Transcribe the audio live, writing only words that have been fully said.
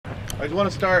I want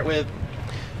to start with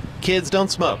kids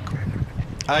don't smoke.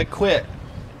 I quit.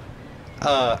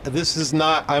 This is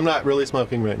not. I'm not really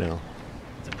smoking right now.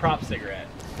 It's a prop cigarette,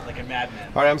 like a Mad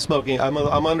Men. All right, I'm smoking. I'm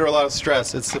under a lot of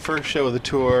stress. It's the first show of the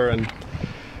tour, and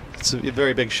it's a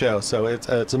very big show, so it's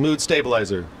a mood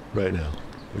stabilizer right now.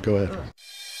 Go ahead. Sure.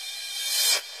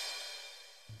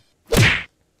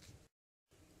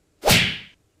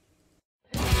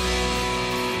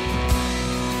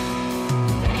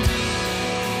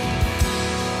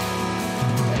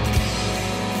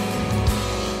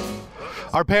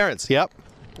 Our parents, yep.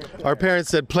 Our parents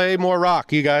said, play more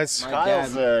rock, you guys.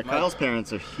 Kyle's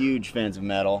parents are huge fans of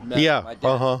metal. Yeah, My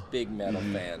dad's big metal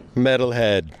fan.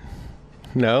 Metalhead.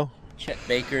 No? Chet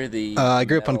Baker, the... I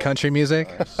grew up on country music.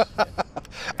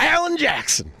 Alan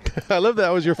Jackson. I love that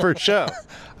was your first show.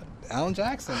 Alan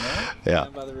Jackson, man. Yeah.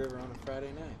 Down by the river on a Friday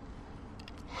night.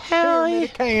 Hell yeah.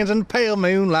 Cans and pale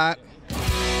moonlight.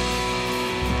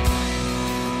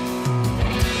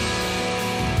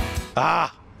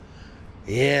 Ah.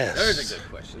 Yes. There's a good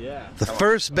question. Yeah. The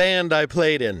first band I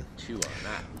played in Chew on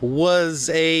that. was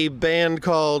a band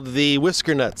called the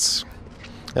Whisker Nuts.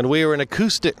 And we were an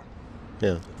acoustic.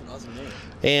 Yeah. Awesome name.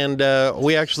 And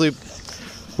we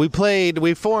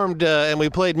formed and we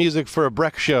played music for a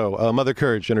Brecht show, Mother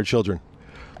Courage and Her Children.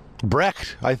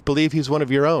 Brecht, I believe he's one of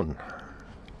your own.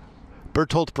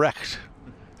 Bertolt Brecht.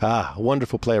 Ah,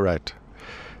 wonderful playwright.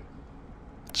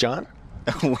 John?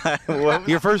 What?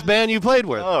 Your first band you played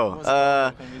with?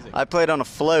 Oh, I played on a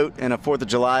float in a 4th of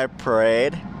July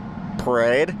parade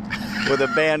with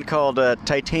a band called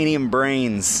Titanium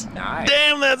Brains. Nice.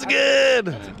 Damn, that's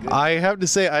good. I have to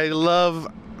say, I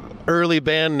love early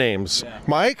band names. Yeah.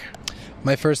 Mike?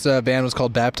 My first band was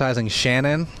called Baptizing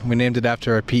Shannon. We named it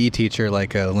after our PE teacher,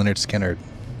 like Leonard Skinner.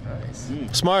 Nice.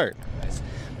 Smart.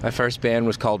 My first band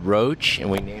was called Roach, and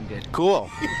we named it...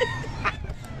 Cool.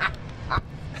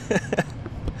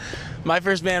 My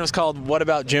first band was called What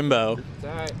About Jimbo?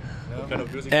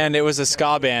 And it was a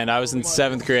ska band. I was in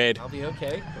 7th grade. I'll be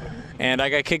okay. And I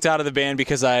got kicked out of the band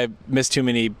because I missed too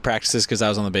many practices because I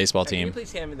was on the baseball Can you team.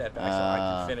 please hand me that back so I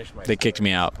can finish my They kicked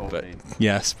me out. But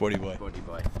yeah, sporty boy. Sporty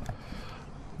boy.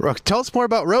 Tell us more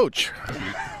about Roach.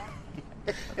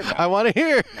 I want to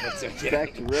hear.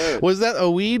 Back to road. Was that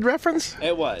a weed reference?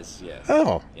 It was, yes.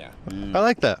 Oh, Yeah. I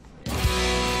like that.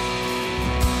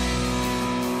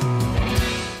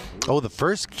 Oh, the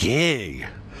first gig.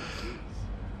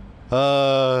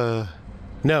 No.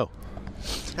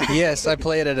 Yes, I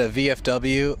played at a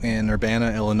VFW in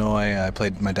Urbana, Illinois. I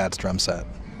played my dad's drum set.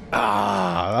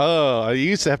 I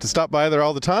used to have to stop by there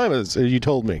all the time, as you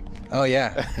told me. Oh,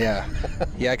 yeah.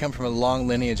 Yeah, I come from a long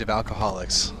lineage of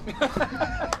alcoholics.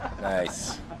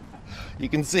 Nice. You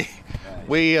can see,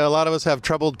 a lot of us have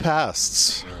troubled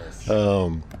pasts.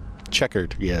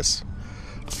 Checkered, yes.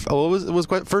 Oh, it was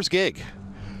quite first gig.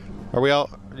 Are we all?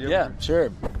 Yeah,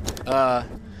 sure.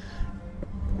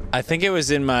 I think it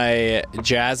was in my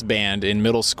jazz band in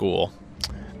middle school.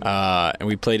 And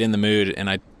we played In the Mood, and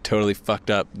I totally fucked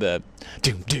up the...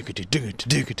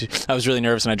 I was really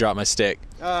nervous, and I dropped my stick.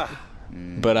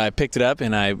 But I picked it up,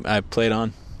 and I played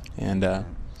on. And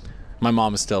my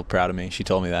mom is still proud of me. She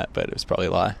told me that, but it was probably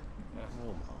a lie.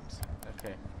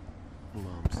 Okay.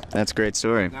 That's a great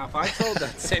story. Now, if I told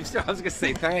that same story, I was going to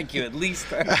say thank you. At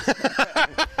least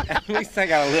I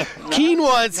got a little... Keen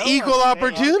wants equal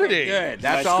opportunity. Good.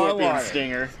 That's My all I scorpion wanted.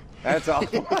 stinger. That's all.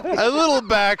 A little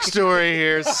backstory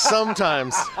here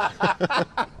sometimes.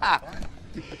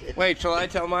 Wait, shall I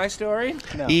tell my story?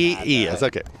 No. Yes,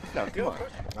 okay. No, go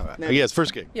on. Yes,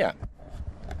 first gig. Yeah.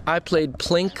 I played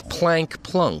Plink, Plank,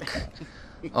 Plunk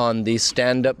on the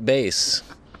stand-up bass.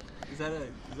 Is that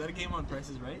a game on Price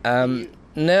is Right?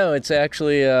 No, it's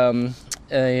actually a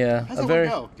very...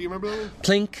 Do you remember that?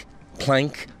 Plink,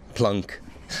 Plank, Plunk.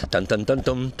 Dun dun dun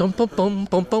dun dun pum pum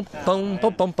pum pum pum pum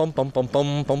pum pum pum pum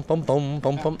pum pum pum pum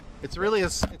pum pum. It's really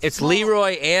It's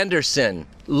Leroy Anderson.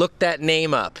 Look that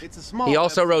name up. It's a small He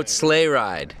also website. wrote Sleigh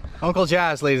Ride. Uncle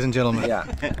Jazz, ladies and gentlemen. Yeah.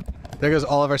 There goes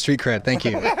all of our street cred. Thank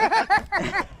you.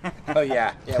 Oh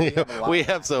yeah. Yeah. We have a lot. We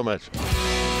have so much.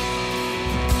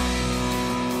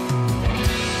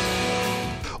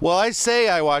 Well, I say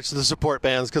I watch the support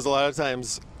bands because a lot of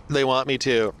times they want me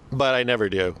to, but I never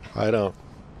do. I don't.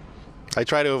 I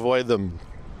try to avoid them.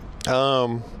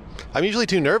 I'm usually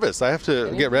too nervous. I have to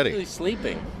And get he's ready. usually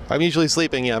sleeping. I'm usually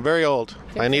sleeping. Yeah, I'm very old.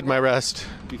 I need my rest.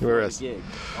 Before the gig.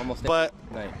 Almost But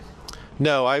every night.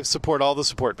 no, I support all the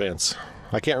support bands.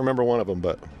 I can't remember one of them,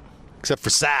 but except for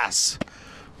Sass.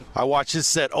 I watch his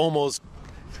set almost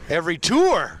every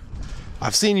tour.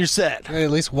 I've seen your set.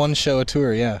 At least one show a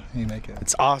tour, yeah. You make it.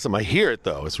 It's awesome. I hear it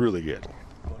though. It's really good.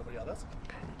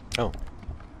 Oh.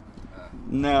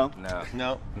 No.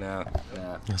 No.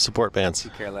 Support bands.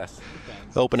 Care less.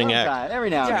 Opening act. Sometimes, every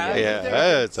now and then.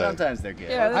 Yeah, Sometimes they're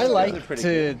good. I like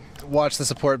to watch the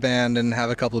support band and have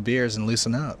a couple of beers and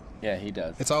loosen up. Yeah, he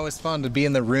does. It's always fun to be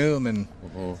in the room and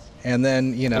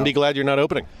then And be glad you're not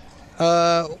opening.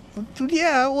 Yeah,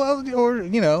 well, or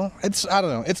it's I don't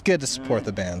know. It's good to support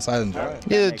the bands. I enjoy it.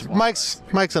 Yeah, Mike's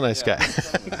a nice guy.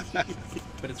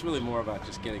 But it's really more about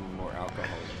just getting more alcohol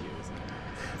into you, isn't it?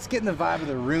 It's getting the vibe of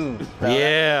the room.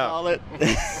 Yeah. Call it.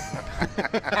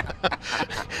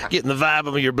 Getting the vibe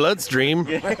of your bloodstream.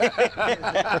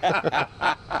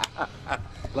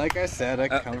 Like I said, I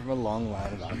come from a long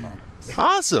line of alcoholics.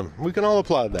 Awesome. We can all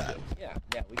applaud that. Yeah,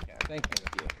 we can. Thank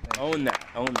you. Own that,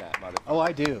 motherfucker. Oh,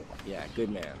 I do. Yeah, good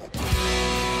man.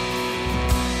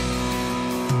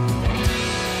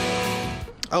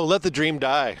 Oh, let the dream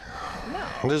die.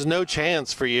 No. There's no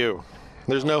chance for you.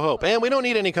 There's no hope. And we don't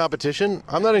need any competition.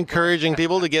 I'm not encouraging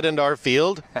people to get into our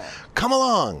field. Come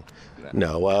along.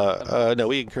 No,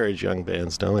 we encourage young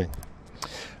bands, don't we?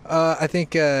 I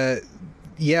think,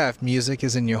 if music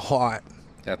is in your heart,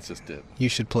 That's just it. you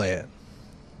should play it.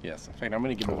 Yes. In fact, I'm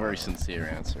going to give a very sincere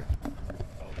answer.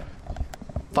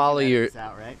 Follow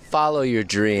Follow your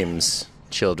dreams,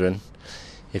 children.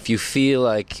 If you feel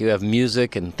like you have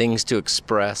music and things to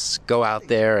express, go out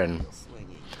there and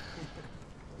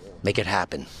make it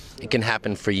happen. It can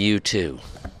happen for you too.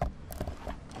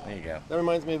 There you go. That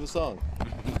reminds me of a song.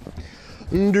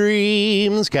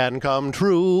 Dreams can come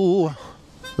true.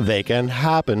 They can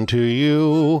happen to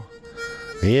you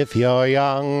if you're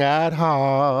young at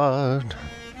heart.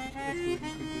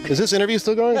 Is this interview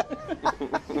still going?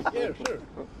 Yeah, sure.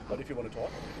 But if you want to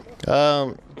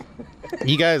talk.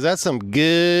 You guys, that's some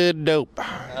good dope.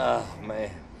 Oh,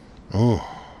 man. Ooh.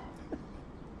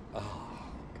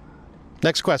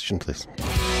 Next question, please.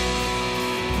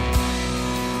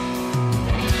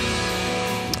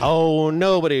 Oh,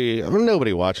 nobody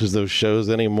watches those shows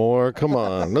anymore. Come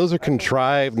on, those are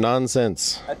contrived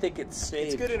nonsense. I think it's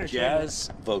saved good entertainment. jazz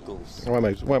vocals. Why am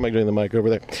I doing the mic over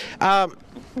there?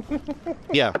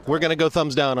 Yeah, we're gonna go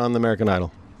thumbs down on the American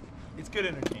Idol. It's good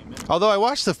entertainment. Although I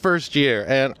watched the first year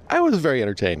and I was very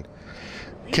entertained.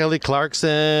 Kelly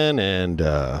Clarkson and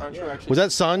was that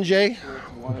Sanjay?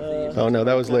 Oh no,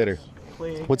 that was later.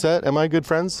 What's that? Am I good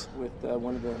friends? With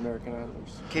one of the American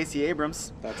Idolers. Casey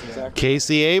Abrams. That's exactly.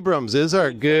 Casey Abrams is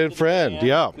our good friend.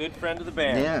 Yeah. Good friend of the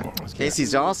band. Yeah.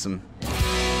 Casey's awesome.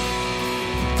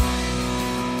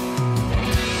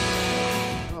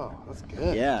 Oh, that's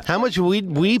good. Yeah. How much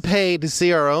we pay to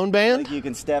see our own band? Like you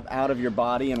can step out of your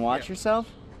body and watch yourself?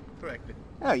 Correct.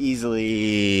 Oh,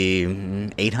 easily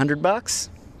 $800.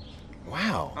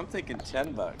 Wow. I'm thinking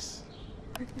 $10.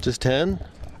 Just 10?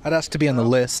 I'd ask to be on the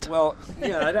list. Well,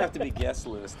 yeah, I'd have to be guest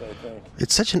list, I think.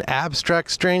 It's such an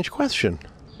abstract, strange question.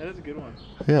 That is a good one.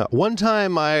 Yeah. One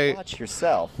time Watch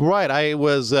yourself. I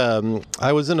was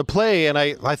in a play and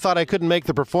I thought I couldn't make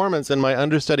the performance and my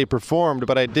understudy performed,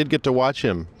 but I did get to watch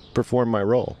him perform my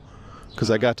role because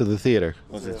I got to the theater.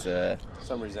 Was it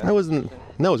Some resentment. I wasn't.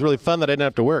 No, it was really fun that I didn't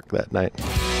have to work that night.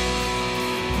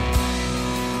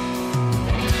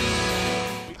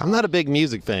 I'm not a big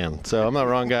music fan, so I'm not the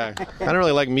wrong guy. I don't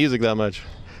really like music that much,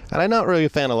 and I'm not really a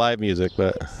fan of live music.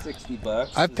 But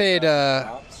 $60. I've paid.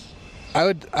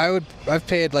 I've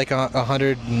paid like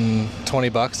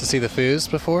 $120 to see the Foos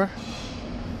before,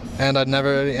 and I'd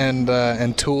never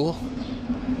and Tool.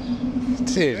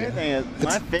 Dude,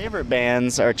 my favorite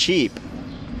bands are cheap.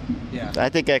 yeah. I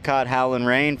think I caught Howlin'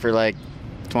 Rain for like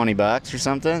 $20 or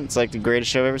something. It's like the greatest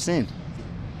show I've ever seen.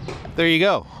 there you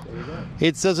go.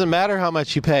 It doesn't matter how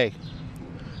much you pay.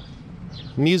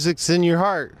 Music's in your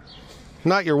heart,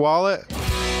 not your wallet.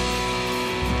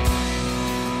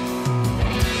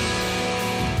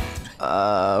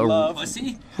 Love.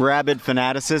 Pussy? Rabid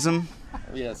fanaticism.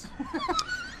 Yes.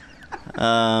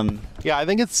 Yeah, I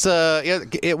think it's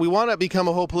we want to become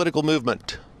a whole political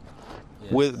movement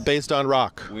based on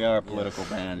rock. We are a political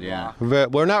band, yeah.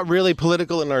 We're not really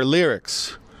political in our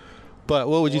lyrics, but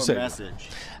what would you Or say? message.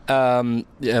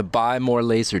 Buy more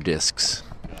laser discs.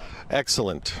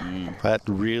 Excellent. That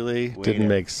really didn't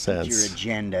make Put sense. your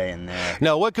agenda in there.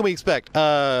 No, what can we expect?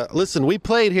 Listen, we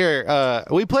played here.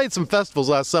 We played some festivals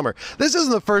last summer. This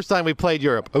isn't the first time we played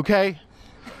Europe, okay?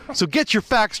 So get your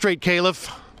facts straight, Caliph.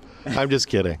 I'm just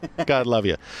kidding. God love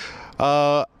you.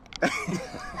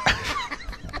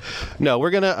 No, we're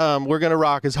gonna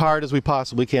rock as hard as we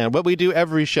possibly can. What we do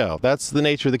every show. That's the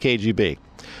nature of the KGB.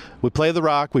 We play the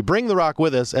rock, we bring the rock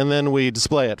with us, and then we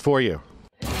display it for you.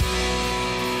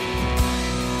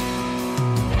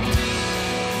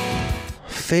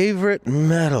 Favorite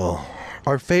metal?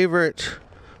 Our favorite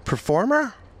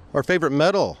performer? Our favorite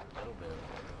metal?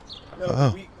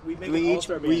 Oh. We make We an each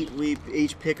all-star band. we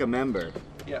each pick a member.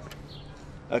 Yeah.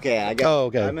 Okay, I got. Oh,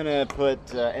 okay. I'm gonna put.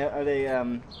 Are they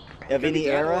of Can be any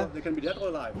dead era? or- They can be dead or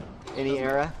alive. Any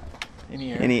era?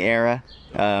 Any Any era?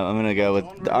 I'm gonna go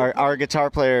with our guitar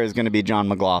player is gonna be John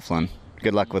McLaughlin.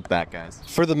 Good luck with that, guys.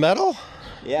 For the metal?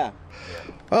 Yeah.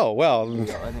 Oh, well.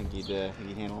 I think he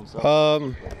handled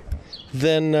himself.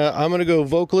 Then I'm going to go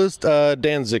vocalist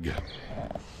Danzig.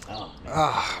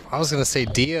 I was gonna say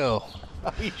Dio.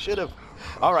 You should have.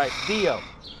 All right, Dio.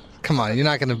 Come on, you're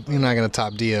not gonna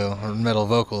top Dio or metal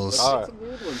vocals. All right.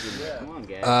 Come on,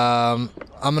 guys.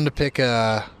 I'm gonna pick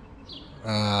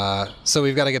so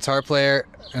we've got a guitar player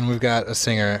and we've got a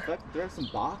singer. Throw some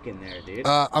Bach in there, dude.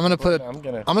 I'm gonna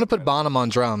put Bonham on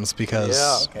drums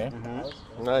because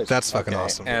Nice. that's fucking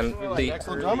awesome. And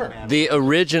Excellent drummer. the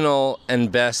original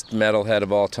and best metalhead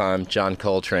of all time, John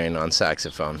Coltrane on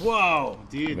saxophone. Whoa,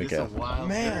 dude, we this go. is a wild.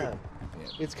 Man.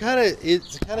 It's kind of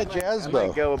jazz, I bro.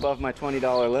 might go above my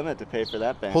 $20 limit to pay for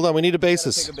that band. Hold on, we need a Pick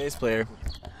bassist. a bass player.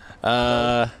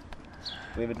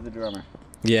 Leave it to the drummer.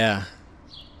 Yeah.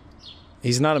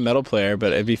 He's not a metal player,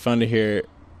 but it'd be fun to hear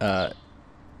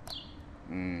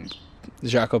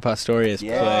Jaco Pastorius play.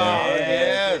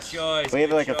 Yes. We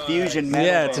have like a fusion metal.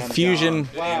 Yeah, it's a band fusion.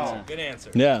 going. Wow.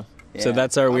 Yeah. So Yeah.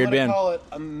 that's our weird I'm gonna band. call it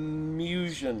a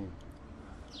musion.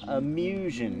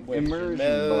 Immersion. Wait, Immersion.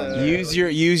 no. blend. Use your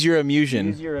Use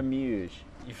amusion. your amusement.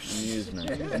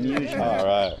 Amusement. All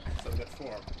right. So we got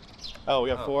 4. Oh, we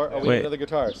got 4. Oh, we Wait. need another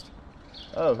guitarist.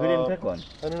 Oh, who didn't pick one?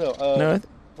 I don't know. No,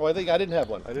 I think I didn't have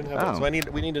one. Oh.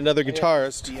 So we need another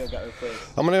guitarist. Dio got replaced.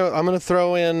 I'm gonna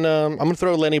throw in. I'm gonna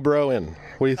throw Lenny Bro in.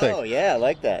 What do you think? Oh yeah, I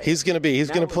like that. He's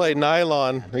gonna play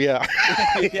nylon. Yeah.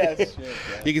 yes.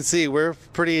 You can see we're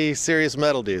pretty serious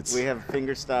metal dudes. We have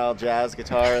fingerstyle jazz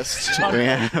guitarist. We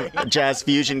have a jazz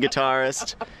fusion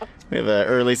guitarist. We have an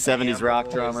early '70s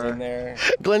rock drummer.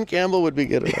 Glenn Campbell would be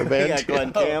good in our We band. got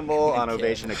Glenn Campbell on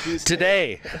Ovation Acoustic.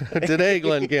 Today,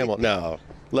 Glenn Campbell. No,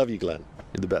 love you, Glenn.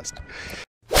 You're the best.